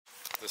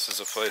This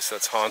is a place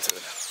that's haunted.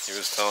 He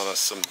was telling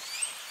us some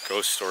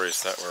ghost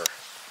stories that were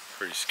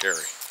pretty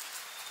scary.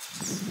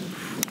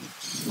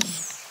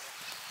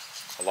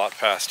 A lot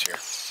passed here.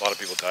 A lot of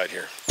people died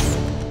here.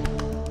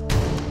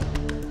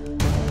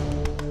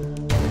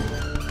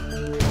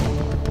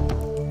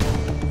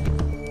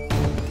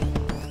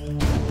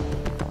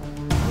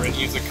 We're in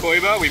Isla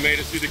Coiba. We made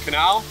it through the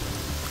canal.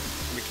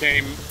 We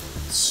came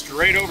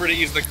straight over to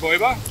Isla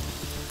Coiba.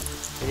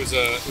 It was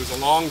a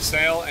long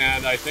sail,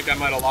 and I think I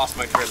might have lost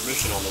my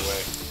transmission on the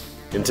way.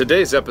 In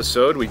today's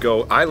episode, we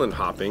go island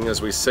hopping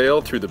as we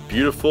sail through the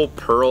beautiful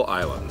Pearl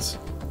Islands.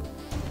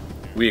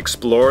 We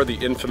explore the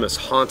infamous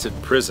haunted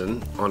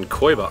prison on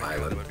Coiba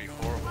Island,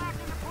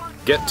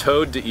 get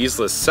towed to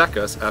Islas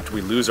Secas after we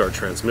lose our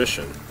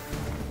transmission,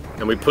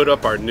 and we put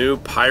up our new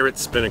pirate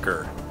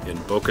spinnaker in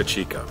Boca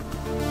Chica.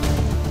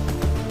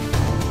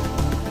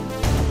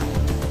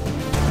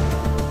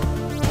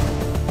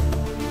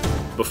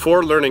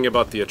 Before learning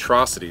about the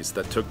atrocities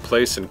that took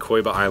place in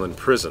Coiba Island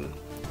prison,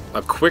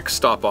 a quick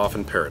stop off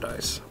in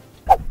paradise.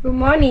 Good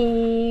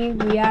morning.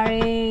 We are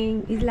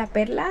in Isla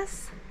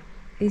Perlas.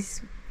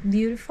 It's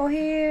beautiful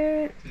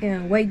here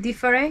and way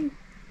different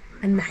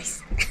and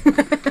nice.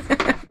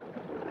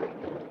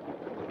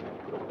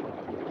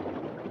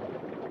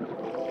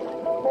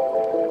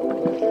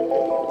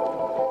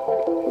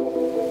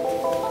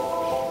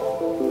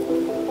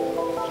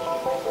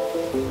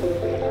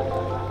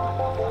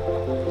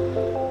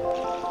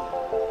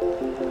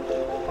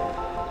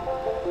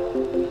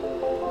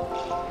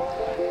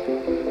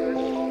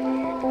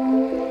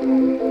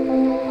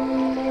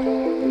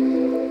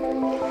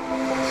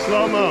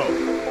 Slow-mo.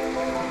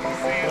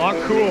 Walk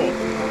cool.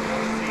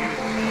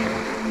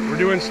 We're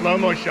doing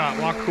slow-mo shot.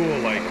 Walk cool,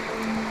 like.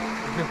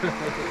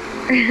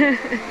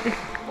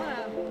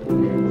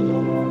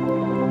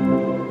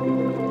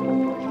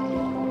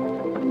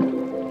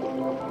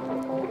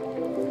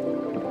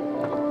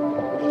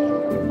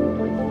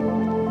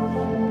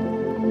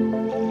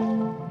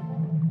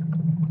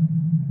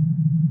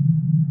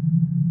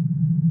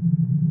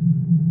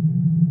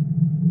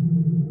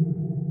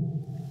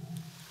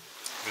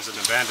 There's an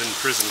abandoned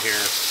prison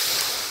here.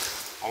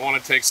 I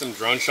want to take some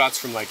drone shots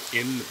from like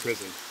in the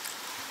prison.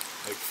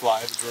 Like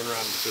fly the drone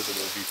around the prison.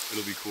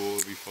 It'll be cool,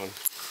 it'll be fun.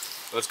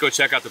 Let's go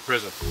check out the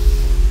prison.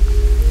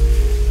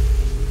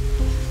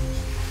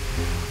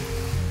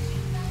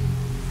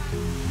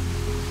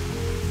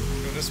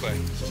 Go this way.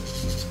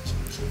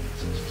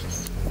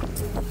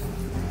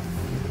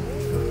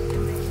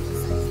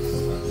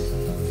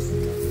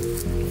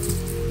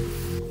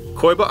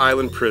 Coiba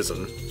Island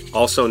Prison,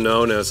 also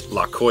known as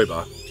La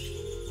Coiba,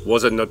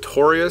 was a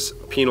notorious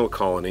penal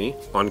colony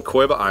on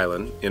Coiba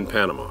Island in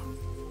Panama.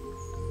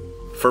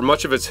 For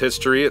much of its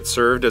history, it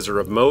served as a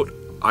remote,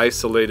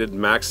 isolated,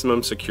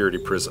 maximum security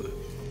prison.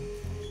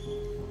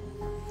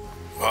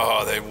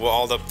 Oh, they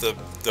walled up the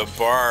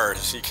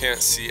bars. You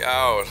can't see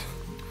out.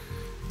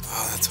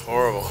 Oh, that's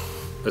horrible.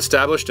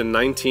 Established in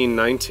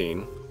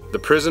 1919, the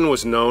prison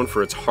was known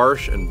for its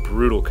harsh and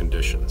brutal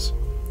conditions,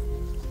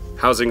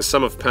 housing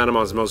some of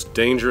Panama's most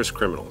dangerous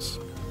criminals.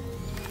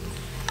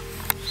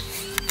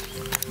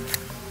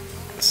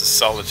 This is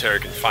solitary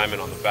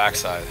confinement on the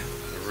backside.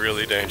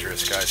 Really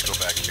dangerous, guys. Go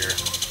back here.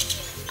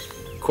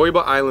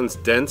 Coiba Island's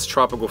dense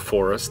tropical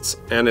forests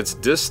and its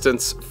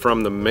distance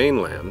from the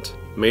mainland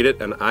made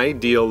it an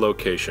ideal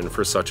location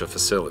for such a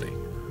facility,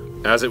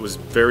 as it was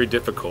very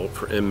difficult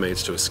for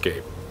inmates to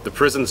escape. The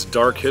prison's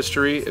dark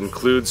history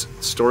includes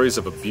stories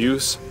of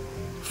abuse,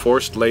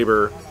 forced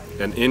labor,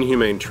 and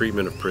inhumane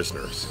treatment of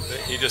prisoners.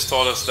 He just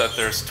told us that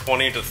there's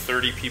 20 to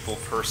 30 people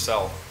per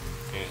cell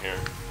in here,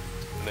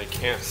 and they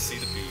can't see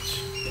the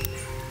beach.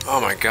 Oh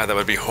my God, that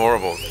would be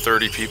horrible.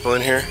 30 people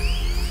in here?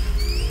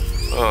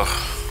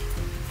 Ugh.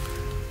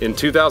 In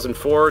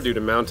 2004, due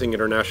to mounting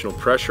international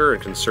pressure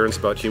and concerns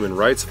about human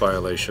rights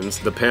violations,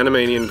 the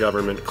Panamanian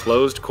government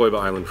closed Coiba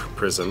Island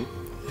prison,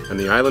 and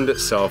the island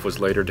itself was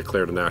later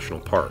declared a national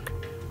park.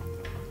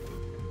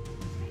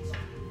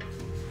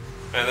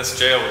 Man, this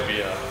jail would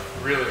be a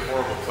really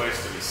horrible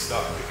place to be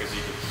stuck because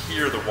you can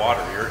hear the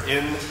water. You're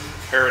in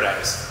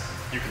paradise.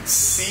 You can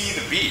see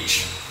the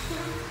beach.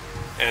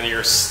 And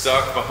you're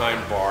stuck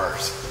behind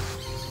bars.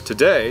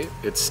 Today,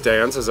 it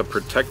stands as a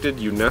protected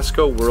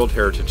UNESCO World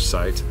Heritage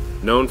Site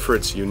known for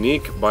its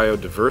unique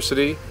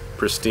biodiversity,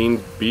 pristine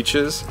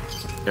beaches,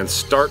 and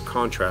stark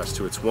contrast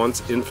to its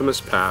once infamous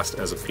past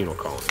as a penal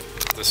colony.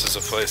 This is a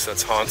place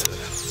that's haunted.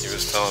 He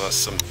was telling us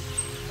some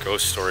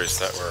ghost stories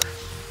that were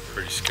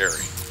pretty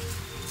scary.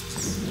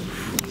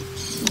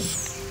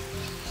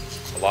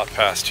 A lot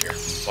passed here.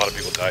 A lot of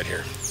people died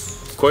here.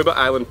 Coiba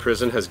Island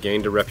Prison has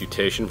gained a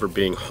reputation for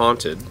being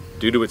haunted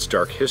due to its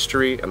dark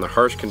history and the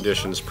harsh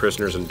conditions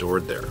prisoners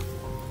endured there.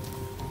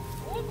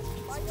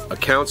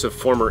 Accounts of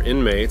former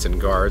inmates and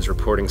guards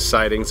reporting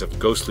sightings of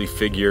ghostly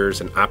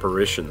figures and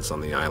apparitions on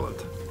the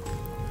island.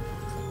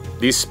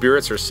 These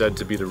spirits are said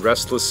to be the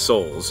restless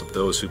souls of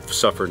those who've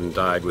suffered and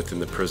died within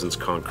the prison's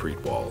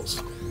concrete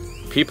walls.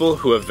 People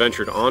who have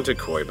ventured onto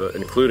Coiba,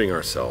 including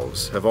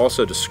ourselves, have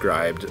also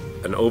described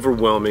an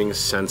overwhelming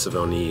sense of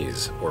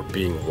unease or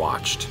being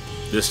watched.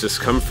 This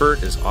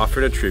discomfort is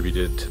often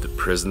attributed to the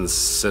prison's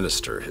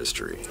sinister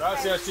history.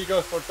 Gracias,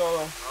 chicos, por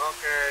todo.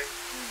 Okay.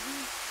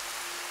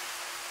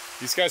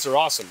 These guys are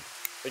awesome.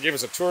 They gave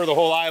us a tour of the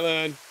whole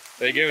island.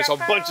 They gave us a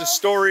bunch of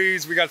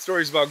stories. We got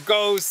stories about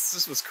ghosts.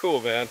 This was cool,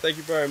 man. Thank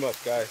you very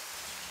much, guys.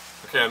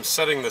 Okay, I'm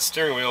setting the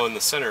steering wheel in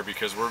the center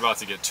because we're about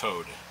to get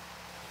towed.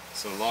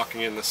 So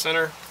locking in the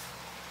center.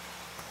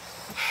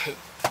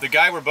 The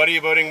guy we're buddy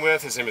boating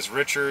with, his name is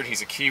Richard.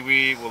 He's a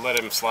Kiwi. We'll let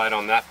him slide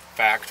on that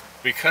fact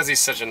because he's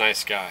such a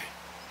nice guy.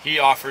 He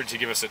offered to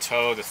give us a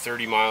tow the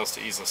 30 miles to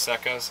Isla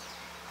Secas.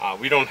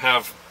 We don't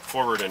have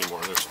forward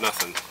anymore. There's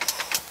nothing.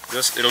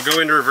 It'll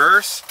go into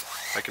reverse.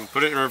 I can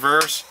put it in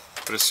reverse,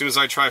 but as soon as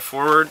I try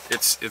forward,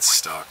 it's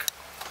stuck.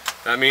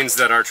 That means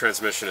that our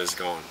transmission is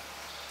gone.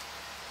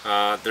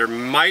 There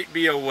might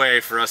be a way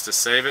for us to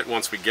save it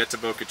once we get to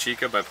Boca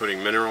Chica by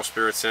putting mineral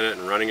spirits in it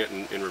and running it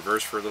in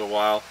reverse for a little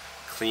while,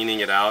 cleaning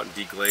it out,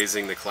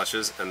 deglazing the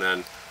clutches, and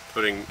then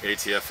putting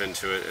ATF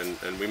into it,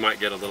 and we might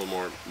get a little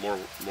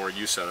more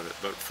use out of it.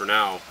 But for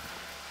now,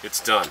 it's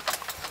done.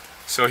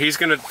 So he's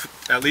gonna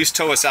at least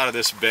tow us out of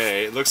this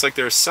bay. It looks like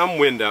there's some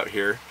wind out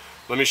here.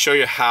 Let me show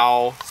you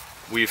how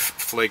we've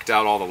flaked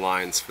out all the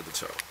lines for the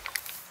tow.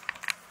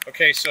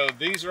 Okay, so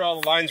these are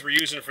all the lines we're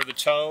using for the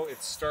tow.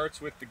 It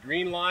starts with the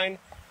green line.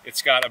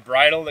 It's got a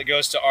bridle that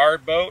goes to our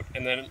boat,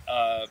 and then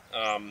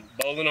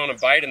bowline on a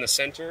bight in the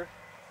center.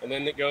 And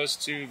then it goes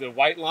to the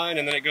white line,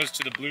 and then it goes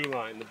to the blue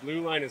line. The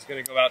blue line is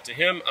gonna go out to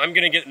him. I'm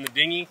gonna get in the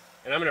dinghy,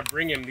 and I'm gonna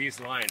bring him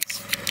these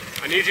lines.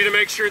 I need you to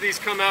make sure these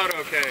come out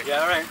okay. Yeah,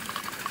 all right.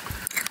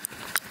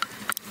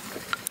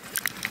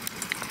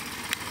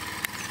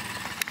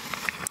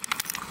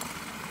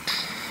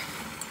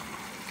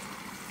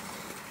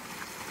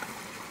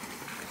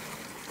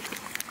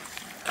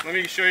 Let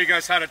me show you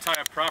guys how to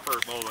tie a proper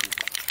bowline.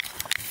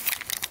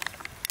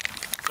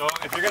 So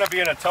if you're going to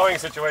be in a towing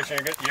situation,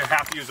 you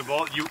have to use a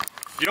bowline. You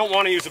don't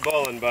want to use a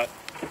bowline, but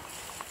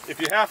if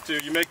you have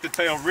to, you make the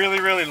tail really,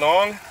 really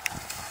long,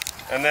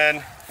 and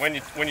then when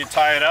you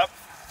tie it up,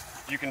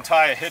 you can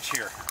tie a hitch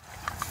here.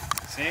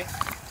 See?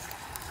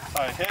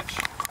 Tie a hitch,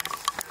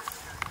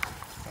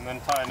 and then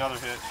tie another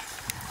hitch.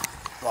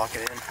 Lock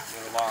it in.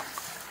 And then lock.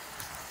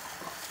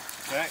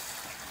 Okay.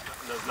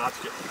 Those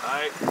knots get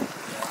tight. Yeah,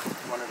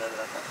 one of those.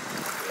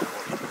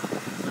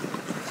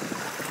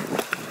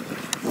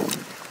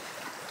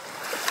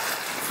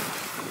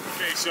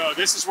 Okay, so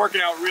this is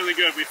working out really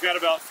good. We've got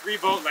about 3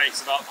 boat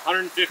lengths, about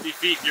 150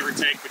 feet, give or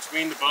take,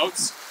 between the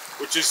boats,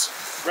 which is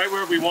right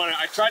where we want it.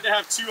 I tried to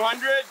have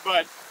 200,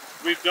 but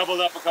we've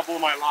doubled up a couple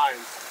of my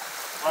lines.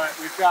 But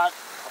we've got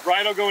a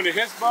bridle going to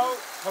his boat,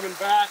 coming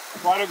back, a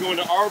bridle going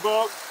to our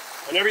boat,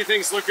 and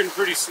everything's looking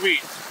pretty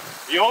sweet.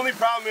 The only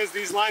problem is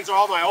these lines are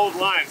all my old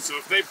lines, so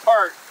if they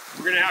part,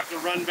 we're gonna have to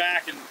run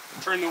back and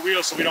turn the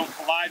wheel so we don't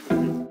collide with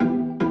it.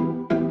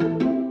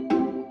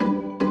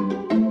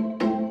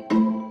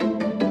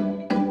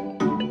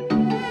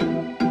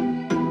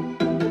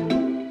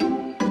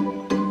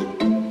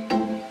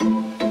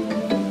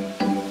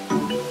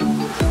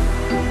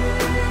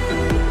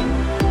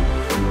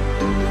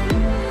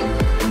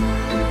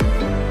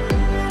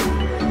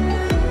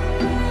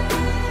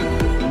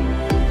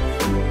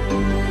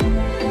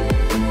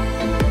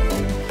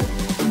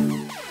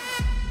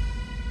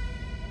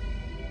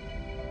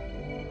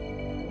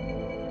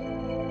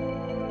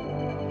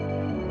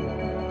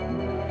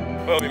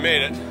 Well, we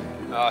made it.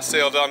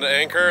 Sailed onto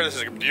anchor. This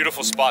is a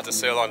beautiful spot to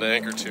sail onto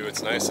anchor to.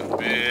 It's nice and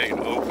big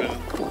and open.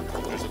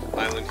 There's an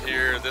island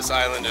here. This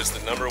island is the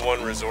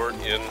 #1 resort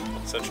in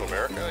Central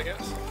America, I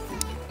guess.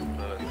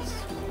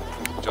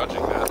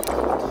 Judging that.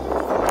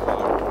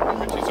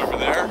 Richie's over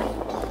there.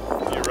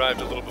 He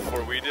arrived a little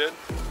before we did.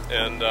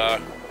 And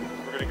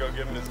we're gonna go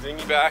give him his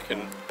dinghy back,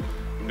 and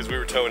because we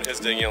were towing his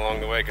dinghy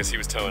along the way because he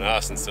was towing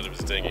us instead of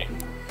his dinghy.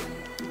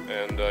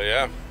 And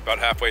yeah, about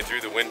halfway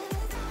through the wind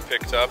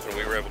picked up and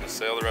we were able to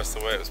sail the rest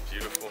of the way. It was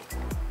beautiful.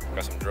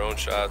 Got some drone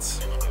shots.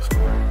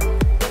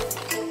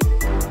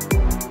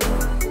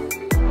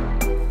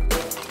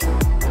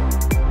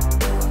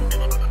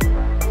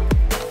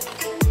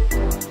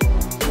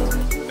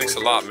 Thanks a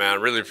lot, man.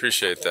 Really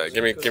appreciate that.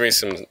 Give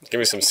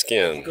me some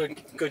skin.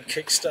 Good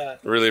kickstart.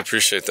 Really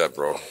appreciate that,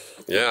 bro.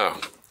 Yeah.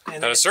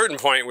 At a certain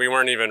point, we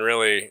weren't even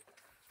really.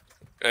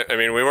 I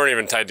mean, we weren't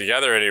even tied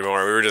together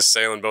anymore. We were just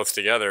sailing both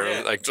together,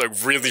 yeah. like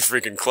really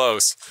freaking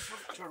close.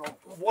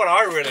 What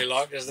I really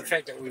liked is the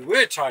fact that we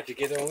were tied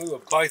together and we were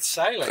both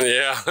sailing.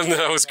 Yeah,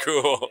 that was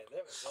cool. Yeah,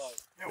 that was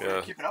like, Yeah, we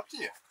were keeping up to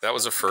you. That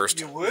was a first.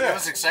 You were. That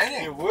was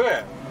exciting. You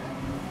were.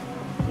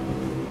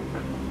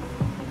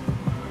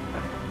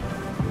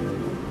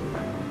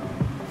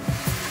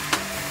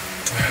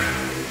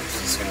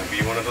 This is gonna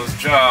be one of those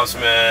jobs,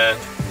 man.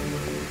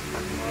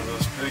 One of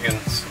those big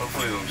ones.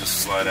 Hopefully they'll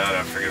just slide out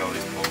after I get all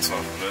these bolts off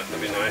of it.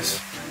 That'd be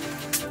nice.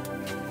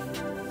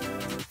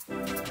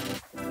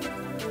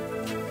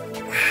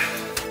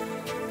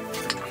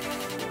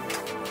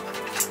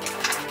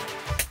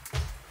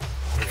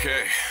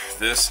 Okay,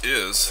 this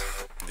is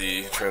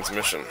the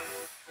transmission.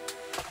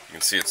 You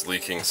can see it's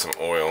leaking some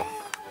oil,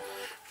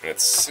 and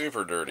it's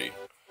super dirty.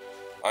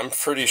 I'm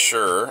pretty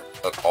sure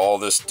that all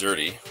this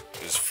dirty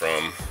is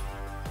from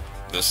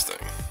this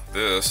thing.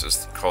 This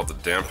is called the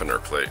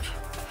dampener plate.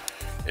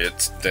 It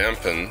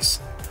dampens,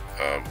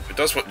 it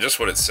does just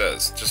what it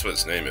says, just what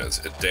its name is.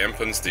 It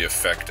dampens the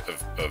effect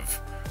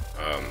of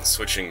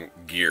switching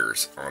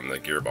gears on the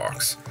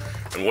gearbox.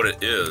 And what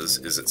it is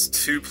it's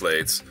two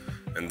plates,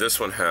 and this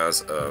one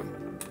has a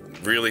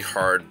really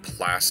hard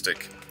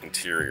plastic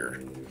interior.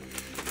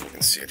 You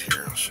can see it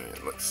here, I'll show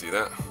you. Look, see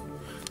that?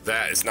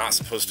 That is not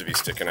supposed to be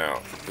sticking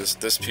out.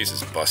 This piece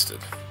is busted.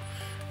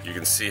 You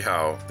can see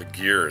how the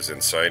gears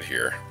inside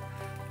here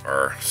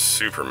are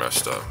super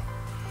messed up.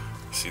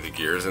 See the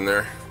gears in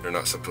there? They're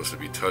not supposed to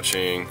be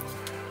touching.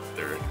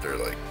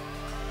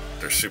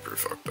 They're super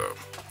fucked up.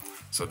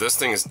 So this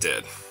thing is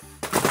dead.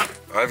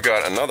 I've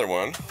got another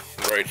one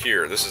right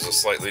here. This is a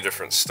slightly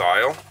different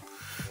style.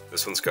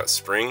 This one's got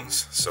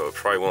springs, so it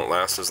probably won't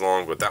last as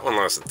long, but that one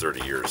lasted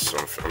 30 years, so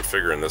I'm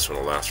figuring this one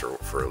will last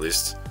for at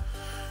least,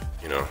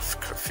 you know, a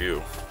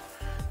few.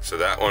 So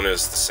that one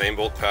is the same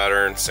bolt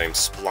pattern, same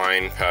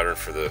spline pattern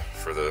for the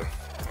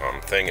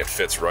thing. It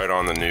fits right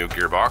on the new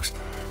gearbox,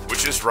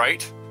 which is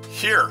right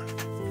here.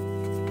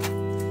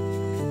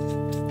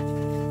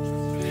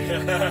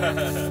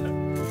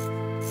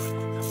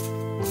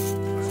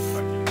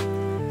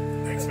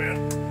 Thanks,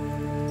 man.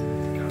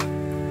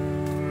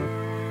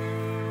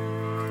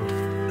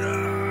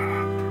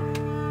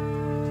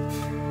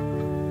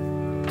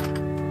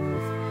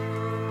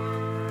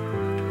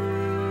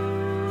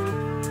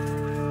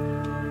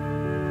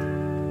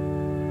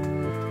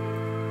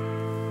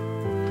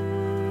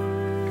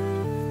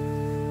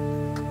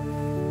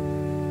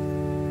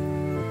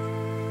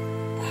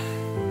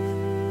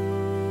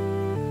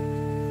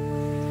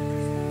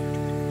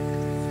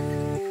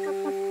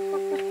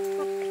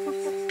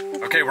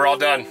 Okay, we're all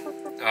done.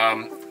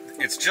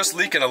 It's just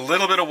leaking a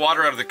little bit of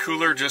water out of the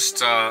cooler.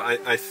 Just,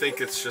 I think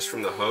it's just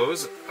from the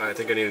hose. I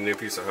think I need a new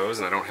piece of hose,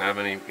 and I don't have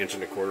any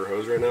 1¼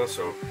 hose right now,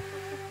 so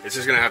it's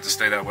just gonna have to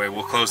stay that way.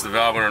 We'll close the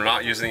valve when we're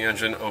not using the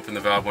engine, open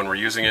the valve when we're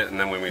using it, and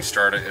then when we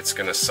start it, it's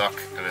gonna suck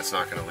and it's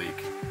not gonna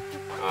leak.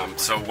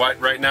 So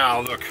right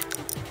now, look,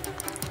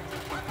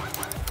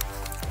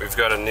 we've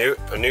got a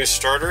new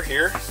starter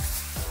here.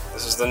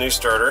 This is the new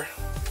starter.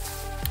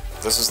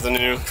 This is the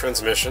new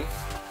transmission.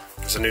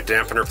 There's a new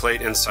dampener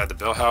plate inside the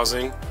bell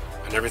housing,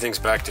 and everything's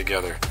back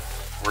together.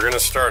 We're gonna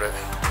start it.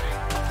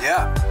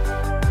 Yeah.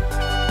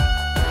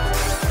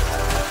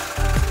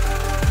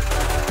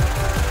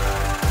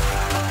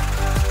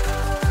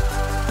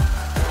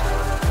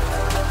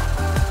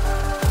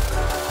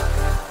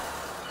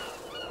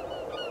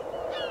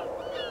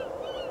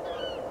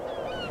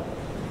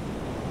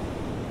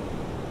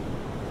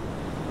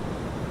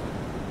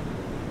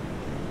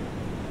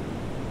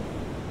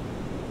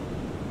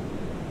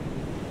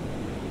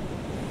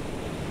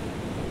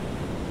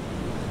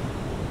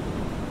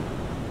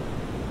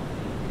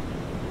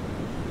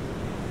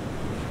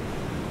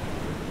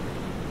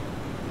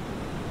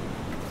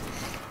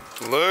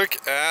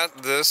 Look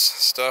at this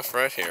stuff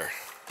right here.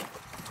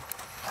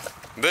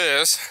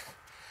 This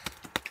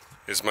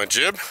is my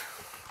jib.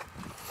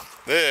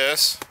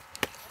 This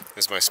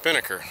is my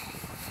spinnaker.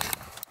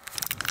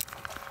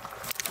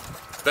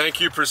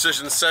 Thank you,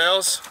 Precision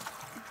Sales.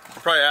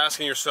 You're probably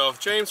asking yourself,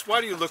 James, why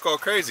do you look all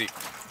crazy?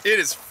 It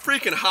is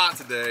freaking hot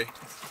today,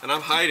 and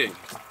I'm hiding.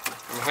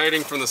 I'm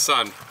hiding from the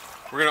sun.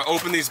 We're gonna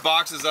open these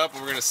boxes up,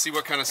 and we're gonna see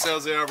what kind of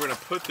sails they are. We're gonna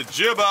put the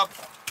jib up,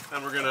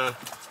 and we're gonna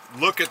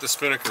look at the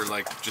spinnaker,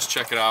 like just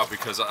check it out,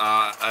 because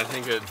I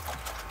think there's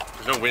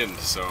no wind,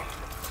 so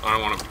I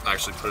don't want to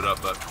actually put it up,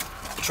 but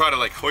we'll try to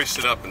like hoist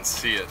it up and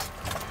see it.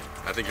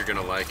 I think you're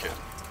gonna like it.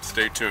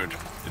 Stay tuned.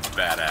 It's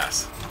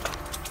badass.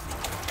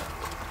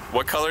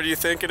 What color do you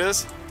think it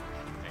is?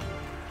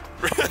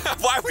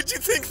 Why would you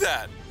think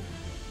that?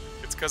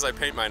 It's because I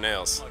paint my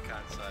nails. I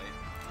can't say.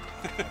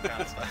 I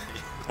can't say.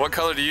 What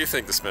color do you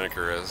think the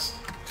spinnaker is?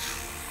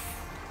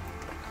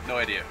 No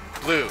idea.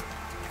 Blue.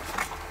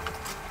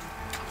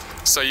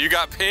 So you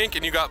got pink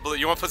and you got blue.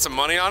 You want to put some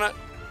money on it?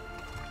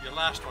 Your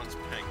last one's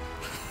pink.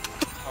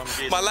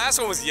 My last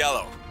one was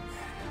yellow.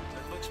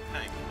 It looks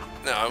pink.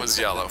 No, it was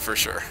yellow for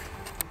sure.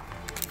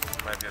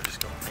 Maybe I've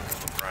just got pink on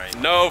the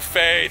brain. No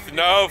faith,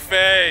 no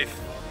faith.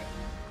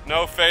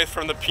 No faith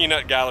from the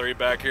peanut gallery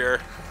back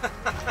here.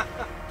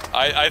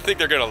 I think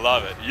they're gonna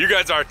love it. You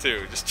guys are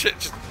too. Just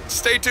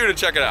stay tuned and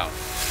check it out.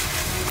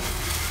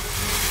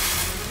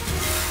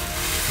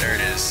 There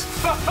it is.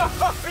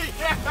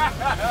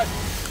 Yeah!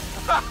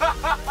 I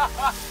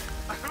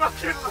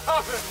fucking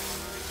love it!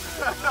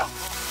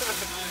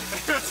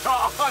 It's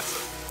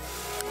awesome!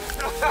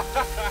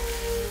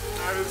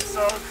 That is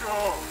so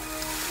cool!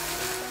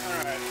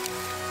 Alright,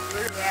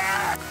 look at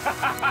that!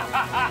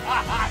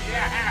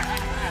 Yeah!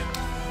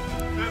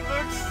 It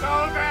looks so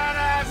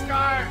badass,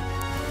 guys!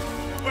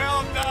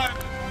 Well done!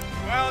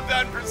 Well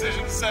done,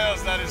 Precision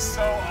Sales. That is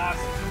so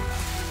awesome!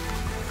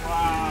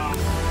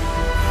 Wow!